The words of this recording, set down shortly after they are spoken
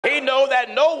He knows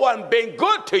that no one been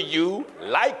good to you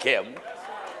like him.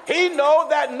 He knows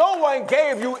that no one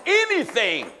gave you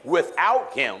anything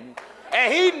without him.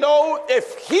 And he knows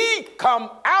if he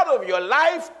come out of your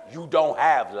life, you don't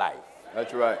have life.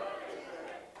 That's right.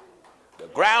 The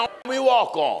ground we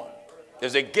walk on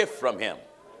is a gift from him.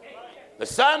 The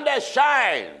sun that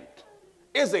shines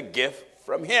is a gift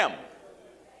from him.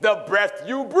 The breath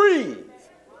you breathe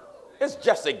is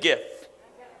just a gift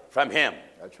from him.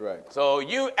 That's right. So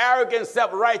you arrogant,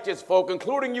 self-righteous folk,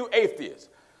 including you atheists,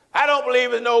 I don't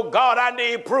believe in no God. I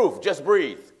need proof. Just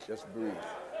breathe. Just breathe.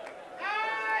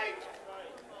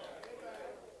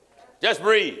 Just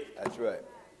breathe. That's right.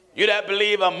 You that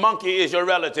believe a monkey is your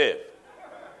relative,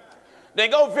 then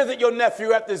go visit your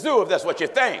nephew at the zoo if that's what you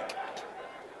think.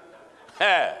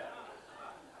 I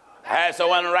had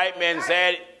someone write me and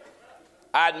said,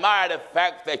 I admire the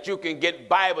fact that you can get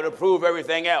Bible to prove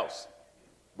everything else,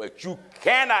 but you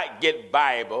cannot get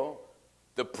Bible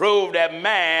to prove that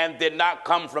man did not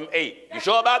come from ape. You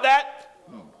sure about that?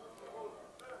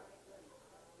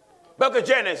 Book of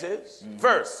Genesis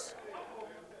first,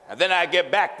 and then I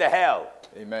get back to hell.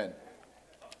 Amen.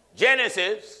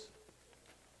 Genesis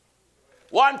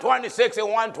 1:26 and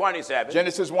 1:27.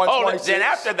 Genesis 1:26. Then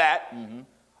after that,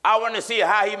 I want to see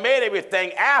how he made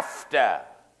everything after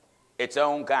its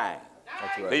own kind.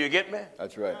 That's right. Do you get me?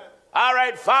 That's right. All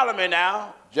right, follow me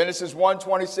now. Genesis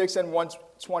 1:26 and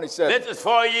 1:27. This is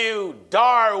for you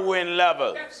Darwin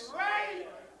lovers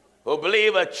who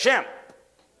believe a chimp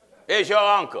is your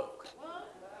uncle.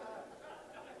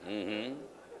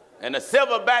 And the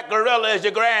silverback gorilla is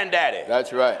your granddaddy.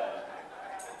 That's right.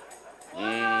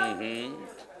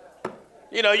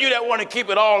 You know, you that want to keep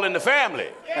it all in the family.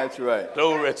 That's right.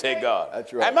 Glory to God.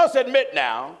 That's right. I must admit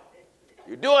now,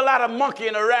 you do a lot of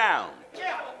monkeying around.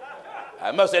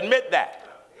 I must admit that.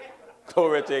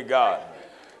 Glory to God.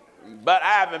 But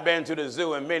I haven't been to the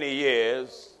zoo in many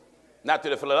years. Not to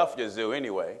the Philadelphia Zoo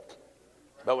anyway.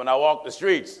 But when I walk the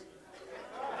streets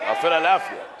of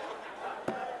Philadelphia,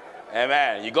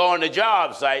 amen, you go on the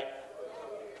job site,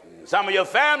 some of your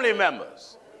family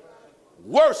members,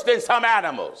 worse than some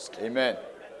animals. Amen.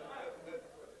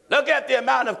 Look at the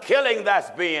amount of killing that's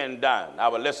being done. I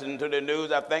was listening to the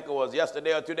news, I think it was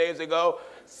yesterday or 2 days ago,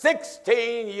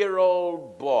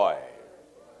 16-year-old boy.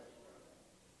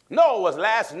 No, it was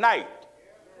last night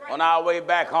on our way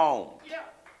back home.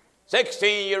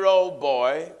 16-year-old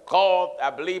boy called, I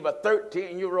believe, a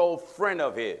 13-year-old friend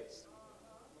of his.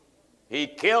 He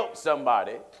killed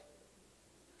somebody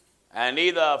and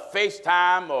either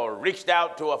FaceTime or reached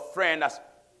out to a friend that's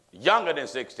younger than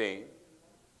 16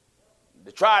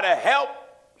 to try to help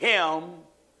him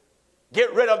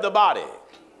get rid of the body.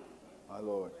 My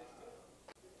Lord.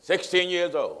 16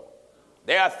 years old.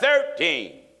 They are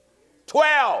 13,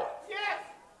 12,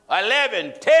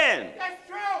 11, 10. That's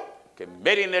true.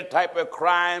 Committing the type of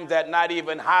crimes that not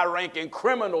even high-ranking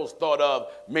criminals thought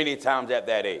of many times at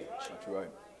that age. That's right.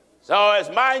 So it's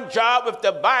my job with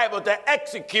the Bible to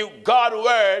execute God's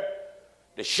word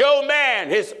to show man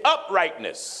his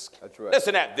uprightness. That's right.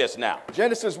 Listen at this now.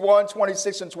 Genesis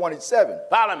 1:26 and 27.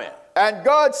 Follow me. And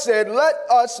God said, let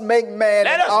us make man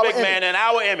Let in us our make image, man in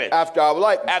our image, after our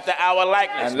likeness. after our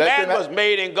likeness. And let Man them was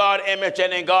made in God's image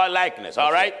and in God's likeness,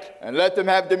 all right? And let them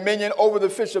have dominion over the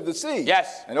fish of the sea.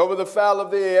 Yes. And over the fowl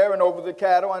of the air, and over the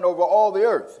cattle, and over all the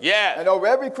earth. Yes. And over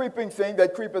every creeping thing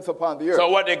that creepeth upon the earth. So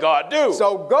what did God do?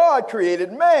 So God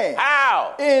created man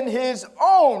How? in his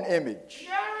own image.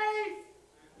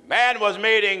 Man was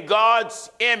made in God's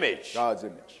image. God's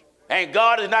image. And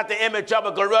God is not the image of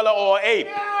a gorilla or an ape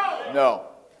No.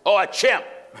 or a chimp.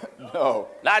 No.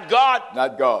 Not God.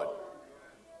 Not God.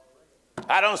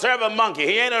 I don't serve a monkey.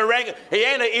 He ain't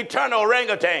an eternal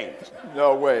orangutan.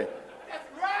 No way.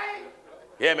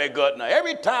 Hear me good now.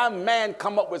 Every time man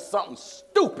come up with something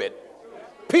stupid,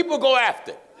 people go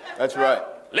after it. That's right.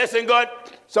 Listen good.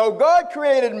 So God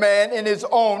created man in his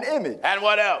own image. And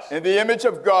what else? In the image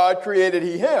of God created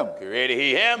he him. Created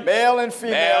he him. Male and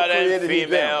female Male created and he them.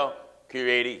 female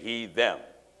created he them.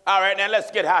 All right, now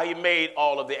let's get how he made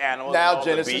all of the animals. and Now all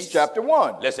Genesis the beasts. chapter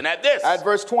 1. Listen at this. At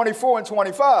verse 24 and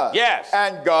 25. Yes.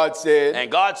 And God said,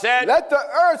 And God said, let the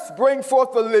earth bring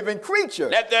forth the living creature.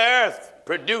 let the earth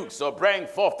produce or bring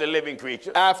forth the living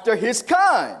creature After his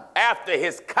kind. after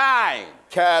his kind.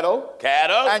 Cattle.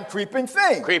 Cattle And creeping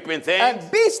things. creeping things,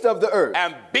 And beasts of the earth.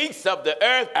 and beasts of the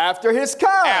earth After his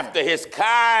kind. after his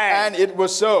kind. And it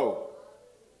was so.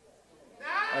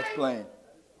 That's plain.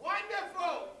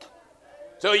 Wonderful.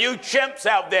 So you chimps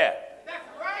out there, That's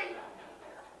right.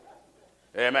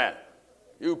 amen,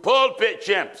 you pulpit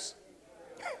chimps,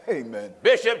 Amen.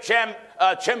 Bishop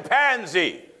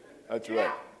Chimpanzee, That's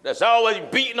right. that's always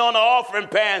beating on the offering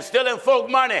pan, stealing folk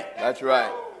money. That's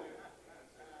right.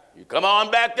 You come on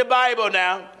back to the Bible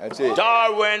now. That's it.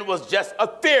 Darwin was just a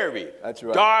theory. That's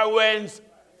right. Darwin's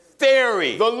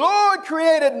theory. The Lord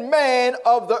created man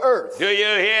of the earth. Do you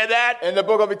hear that? In the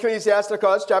book of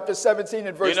Ecclesiasticus, chapter 17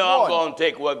 and verse 1. You know, I'm going to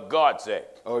take what God said.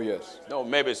 Oh, yes. No,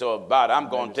 maybe so about it. I'm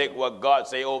going to take what God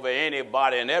say over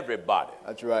anybody and everybody.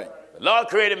 That's right. The Lord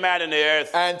created man in the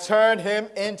earth. And turned him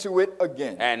into it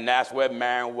again. And that's where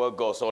man will go. So